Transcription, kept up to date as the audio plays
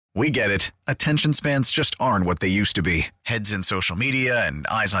We get it. Attention spans just aren't what they used to be. Heads in social media and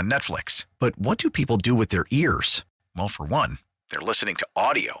eyes on Netflix. But what do people do with their ears? Well, for one, they're listening to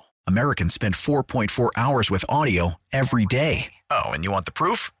audio. Americans spend 4.4 hours with audio every day. Oh, and you want the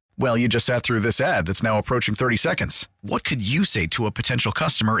proof? Well, you just sat through this ad that's now approaching 30 seconds. What could you say to a potential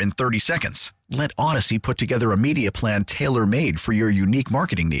customer in 30 seconds? Let Odyssey put together a media plan tailor-made for your unique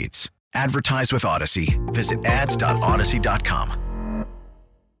marketing needs. Advertise with Odyssey. Visit ads.odyssey.com.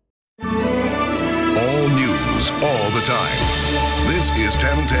 All news, all the time. This is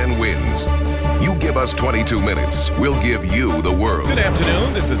 1010 Wins. You give us 22 minutes, we'll give you the world. Good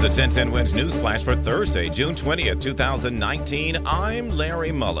afternoon. This is a 1010 Wins News Flash for Thursday, June 20th, 2019. I'm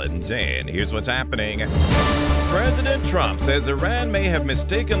Larry Mullins, and here's what's happening. President Trump says Iran may have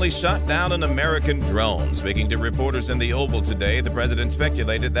mistakenly shot down an American drone. Speaking to reporters in the Oval today, the president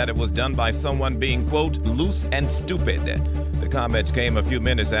speculated that it was done by someone being, quote, loose and stupid. The comments came a few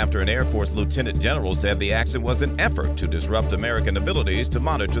minutes after an Air Force lieutenant general said the action was an effort to disrupt American abilities to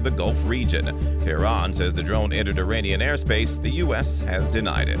monitor the Gulf region. Tehran says the drone entered Iranian airspace. The U.S. has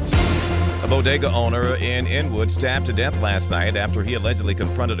denied it. A bodega owner in Inwood stabbed to death last night after he allegedly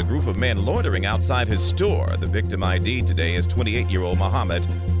confronted a group of men loitering outside his store. The victim ID today is 28-year-old Mohammed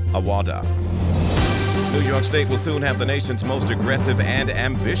Awada. New York State will soon have the nation's most aggressive and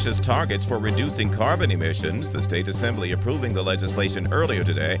ambitious targets for reducing carbon emissions. The state assembly approving the legislation earlier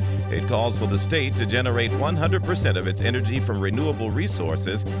today. It calls for the state to generate 100% of its energy from renewable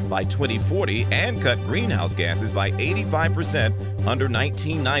resources by 2040 and cut greenhouse gases by 85% under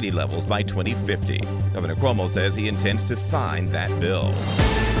 1990 levels by 2050. Governor Cuomo says he intends to sign that bill.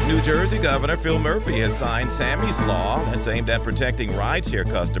 New Jersey Governor Phil Murphy has signed Sammy's Law that's aimed at protecting rideshare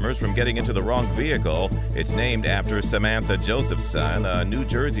customers from getting into the wrong vehicle. It's named after Samantha Joseph's son, a New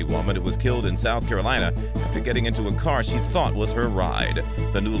Jersey woman who was killed in South Carolina after getting into a car she thought was her ride.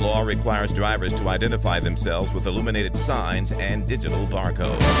 The new law requires drivers to identify themselves with illuminated signs and digital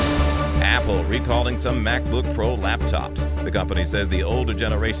barcodes. Apple recalling some MacBook Pro laptops. The company says the older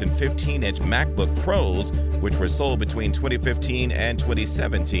generation 15-inch MacBook Pros, which were sold between 2015 and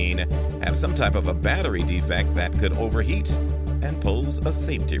 2017, have some type of a battery defect that could overheat and pose a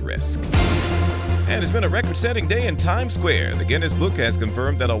safety risk. And it's been a record-setting day in Times Square. The Guinness Book has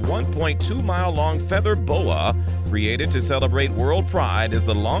confirmed that a 1.2-mile-long feather boa created to celebrate World Pride is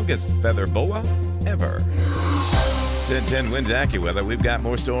the longest feather boa ever. 1010 Winds AccuWeather. We've got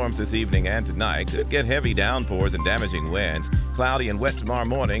more storms this evening and tonight. Could get heavy downpours and damaging winds. Cloudy and wet tomorrow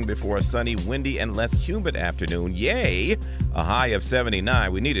morning before a sunny, windy, and less humid afternoon. Yay! A high of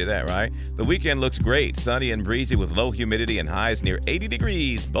 79. We needed that, right? The weekend looks great. Sunny and breezy with low humidity and highs near 80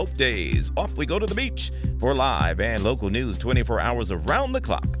 degrees both days. Off we go to the beach for live and local news 24 hours around the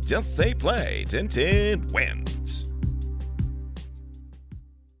clock. Just say play. 1010 Wins.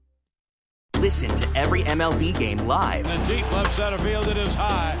 Listen to every MLB game live. In the deep left center field, it is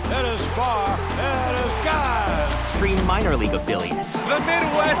high, it is far, it is gone. Stream minor league affiliates. The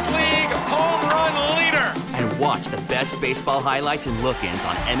Midwest League home run leader. And watch the best baseball highlights and look-ins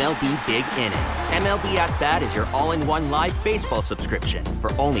on MLB Big Inning. MLB At Bat is your all-in-one live baseball subscription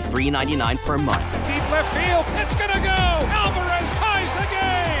for only $3.99 per month. Deep left field, it's gonna go. Alvarez ties the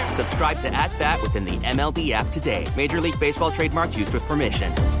game. Subscribe to At Bat within the MLB app today. Major League Baseball trademarks used with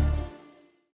permission.